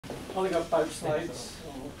Only got 5 slides.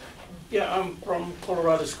 Yeah, I'm from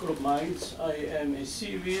Colorado School of Mines. I am a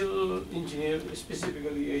civil engineer,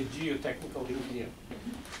 specifically a geotechnical engineer.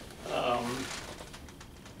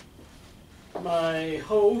 My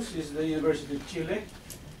host is the University of Chile,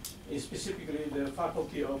 specifically the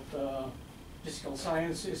Faculty of Physical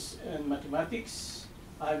Sciences and Mathematics.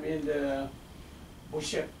 I'm in the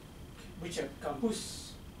Buchek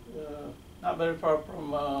campus, not very far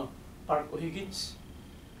from Park O'Higgins.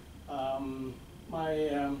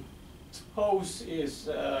 My host is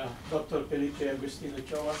Dr. Felipe Agustino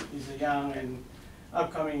Choa. He's a young and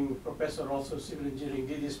upcoming professor, also civil engineering,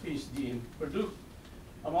 did his PhD in Purdue.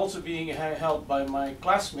 I'm also being helped by my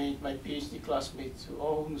classmate, my PhD classmate, who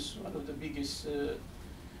owns one of the biggest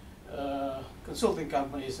consulting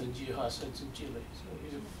companies in geohazards in Chile. So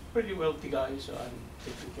he's a pretty wealthy guy, so I'm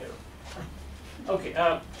taking care of. Okay,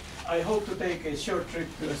 I hope to take a short trip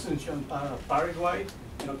to Asunción, Paraguay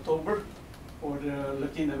in October for the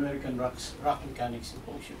Latin American Rock Mechanics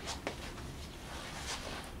Symposium.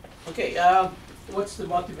 Okay, what's the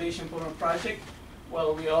motivation for our project?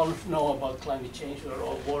 Well, we all know about climate change. We're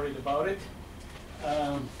all worried about it.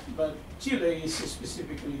 But Chile is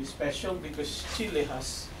specifically special because Chile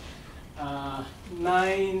has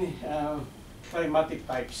 9 climatic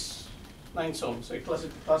types, 9 zones. So you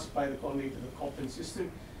classify the according to the Köppen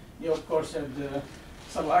system. You of course have the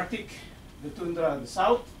subarctic, the tundra in the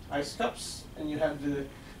south, ice caps, and you have the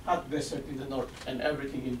hot desert in the north, and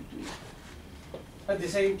everything in between. At the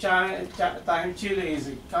same time, Chile is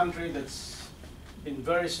a country that's been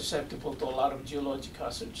very susceptible to a lot of geologic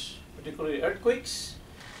hazards, particularly earthquakes.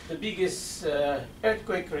 The biggest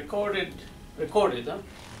earthquake recorded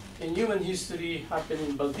in human history happened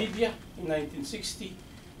in Valdivia in 1960,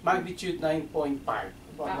 magnitude 9.5,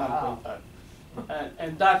 about 9.5.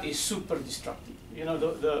 And that is super destructive. You know,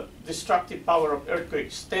 the destructive power of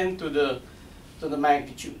earthquakes 10 to the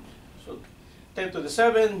magnitude. So 10 to the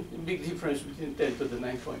 7, big difference between 10 to the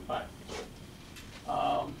 9.5.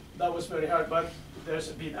 That was very hard, but there's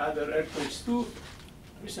been other earthquakes too.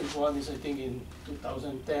 Recent one is, I think, in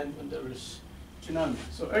 2010 when there was tsunami.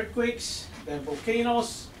 So earthquakes, they have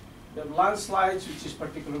volcanoes, they have landslides, which is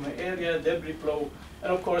particularly my area, debris flow,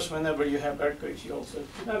 and of course, whenever you have earthquakes, you also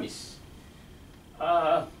have tsunamis.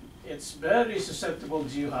 It's very susceptible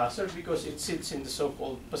geohazard because it sits in the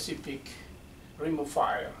so-called Pacific Rim of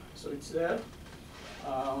Fire. So it's there.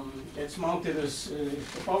 It's mountainous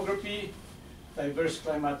topography, diverse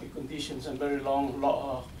climatic conditions, and very long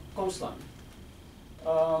coastline.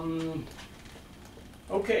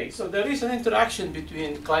 Okay, so there is an interaction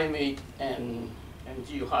between climate and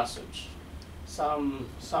geohazards. Some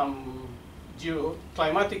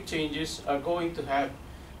geoclimatic changes are going to have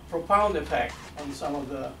profound effect on some of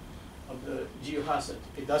the geohazard.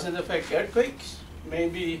 It doesn't affect earthquakes.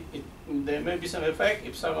 Maybe there may be some effect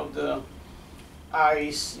if some of the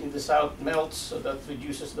ice in the south melts, so that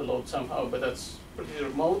reduces the load somehow, but that's pretty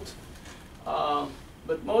remote.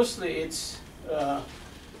 But mostly it's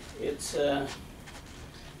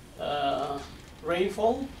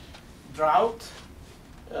rainfall, drought,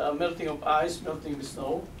 melting of ice, melting the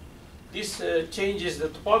snow. This changes the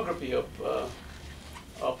topography of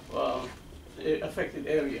affected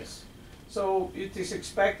areas. So it is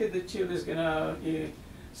expected that Chile is going to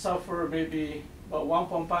suffer maybe about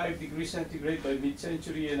 1.5 degrees centigrade by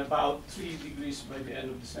mid-century and about 3 degrees by the end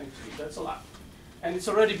of the century. That's a lot. And it's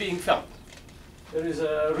already being felt. There is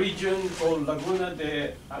a region called Laguna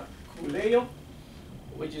de Aculeo,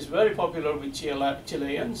 which is very popular with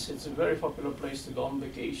Chileans. It's a very popular place to go on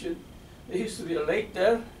vacation. There used to be a lake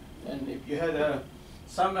there, and if you had a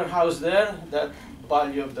summer house there, that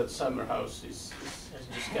value of that summer house has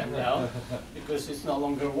just gone down because it's no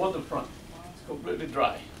longer waterfront. It's completely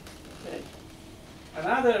dry. Okay.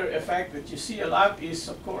 Another effect that you see a lot is,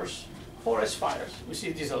 of course, forest fires. We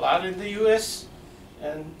see this a lot in the US,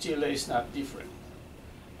 and Chile is not different.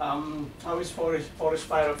 How is forest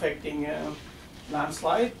fire affecting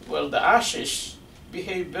landslide? Well, the ashes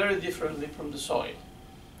behave very differently from the soil.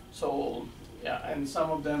 So, yeah, and some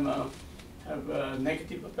of them have a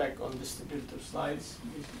negative effect on the stability of slides,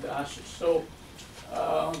 the ashes. So,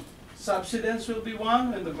 subsidence will be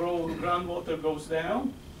one, and the groundwater goes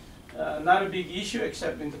down. Not a big issue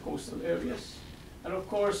except in the coastal areas. And of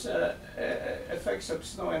course, effects of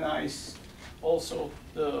snow and ice. Also,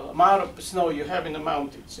 the amount of snow you have in the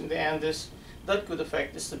mountains, in the Andes, that could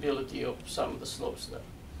affect the stability of some of the slopes there.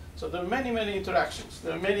 So there are many, many interactions.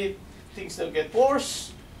 There are many things that get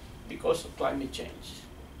worse because of climate change.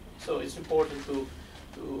 So it's important to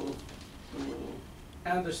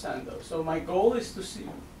understand those. So my goal is to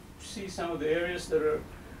see some of the areas that are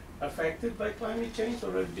affected by climate change,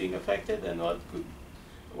 already being affected, and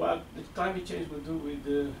what the climate change will do with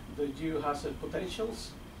the geohazard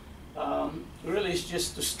potentials. Really, it's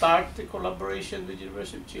just to start the collaboration with the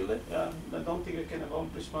University of Chile. I don't think I can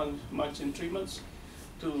accomplish much in 3 months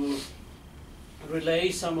to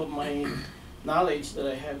relay some of my knowledge that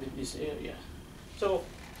I have in this area. So,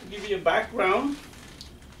 to give you a background,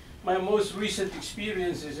 my most recent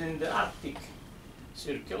experience is in the Arctic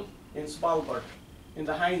Circle in Svalbard, in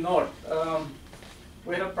the high north.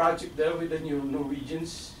 We had a project there with the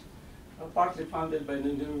Norwegians, partly funded by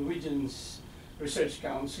the Norwegian Research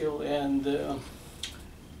Council and the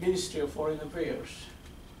Ministry of Foreign Affairs.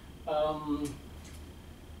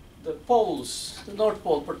 The poles, the North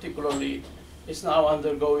Pole particularly, is now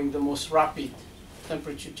undergoing the most rapid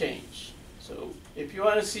temperature change. So if you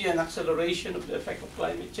want to see an acceleration of the effect of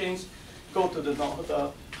climate change, go to the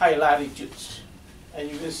high latitudes, and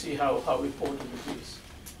you will see how important it is.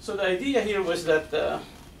 So the idea here was that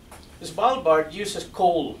Svalbard uses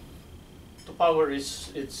coal to power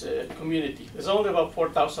its community. There's only about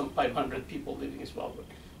 4,500 people living in Svalbard,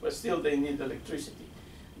 but still they need electricity.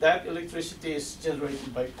 That electricity is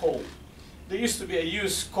generated by coal. There used to be a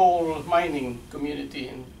used coal mining community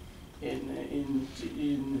in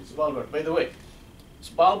Svalbard. By the way,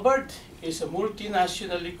 Svalbard is a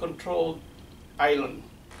multinationally controlled island.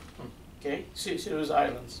 Okay, serious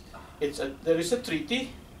islands. There is a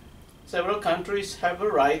treaty. Several countries have a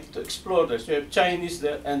right to explore this. You have Chinese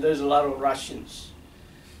there, and there's a lot of Russians.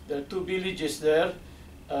 There are 2 villages there,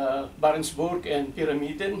 Barentsburg and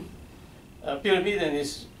Pyramiden. Pyramiden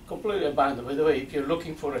is completely abandoned. By the way, if you're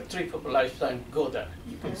looking for a trip of a lifetime, go there.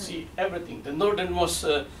 You can see everything. The northernmost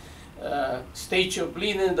statue of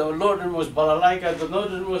Lenin, the northernmost balalaika, the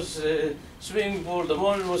northernmost swimming pool, the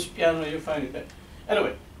northernmost piano, you find it there.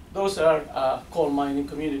 Anyway, those are coal mining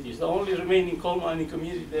communities. The only remaining coal mining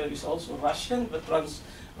community there is also Russian, but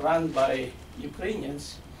run by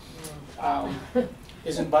Ukrainians.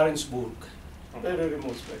 Is in Barentsburg, very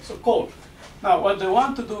remote place. So coal. Now, what they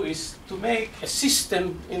want to do is to make a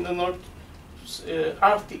system in the North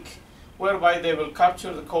Arctic, whereby they will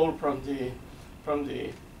capture the coal from the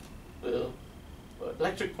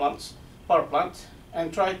electric plants, power plant,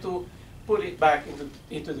 and try to put it back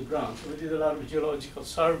into the ground. So we did a lot of geological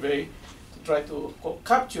survey to try to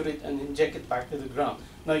capture it and inject it back to the ground.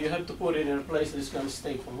 Now you have to put it in a place that's going to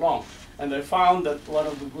stay for long. And I found that one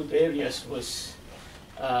of the good areas was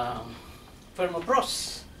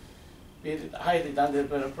permafrost. We hide it under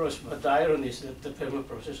permafrost, but the irony is that the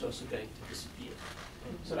permafrost is also going to disappear.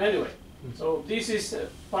 So anyway, so this is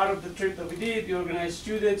part of the trip that we did. We organized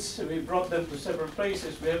students, we brought them to several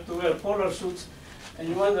places. We have to wear polar suits. And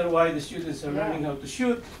you wonder why the students are learning how to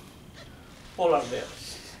shoot polar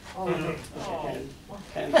bears.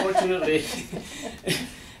 And fortunately,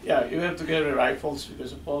 yeah, you have to carry rifles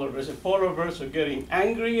because of polar bears are getting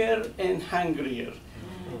angrier and hungrier.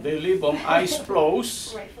 They live on ice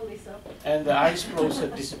floes, rightfully so, and the ice floes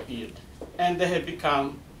have disappeared. And they have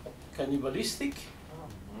become cannibalistic,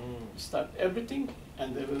 start everything,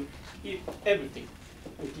 and they will eat everything,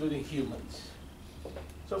 including humans.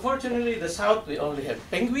 So fortunately, the south, we only have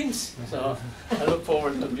penguins, so I look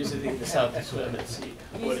forward to visiting the south as well and see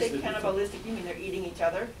what is the difference. You say cannibalistic, you mean they're eating each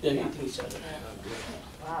other? They're eating each other.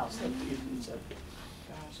 Wow. Eating each other.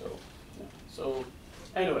 So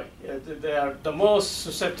anyway, yeah, they are the most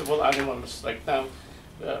susceptible animals right now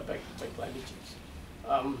by climate change.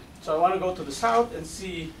 So I want to go to the south and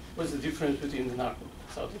see what's the difference between the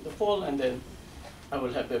South and the Pole, and then I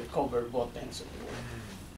will have them cover both ends of the world.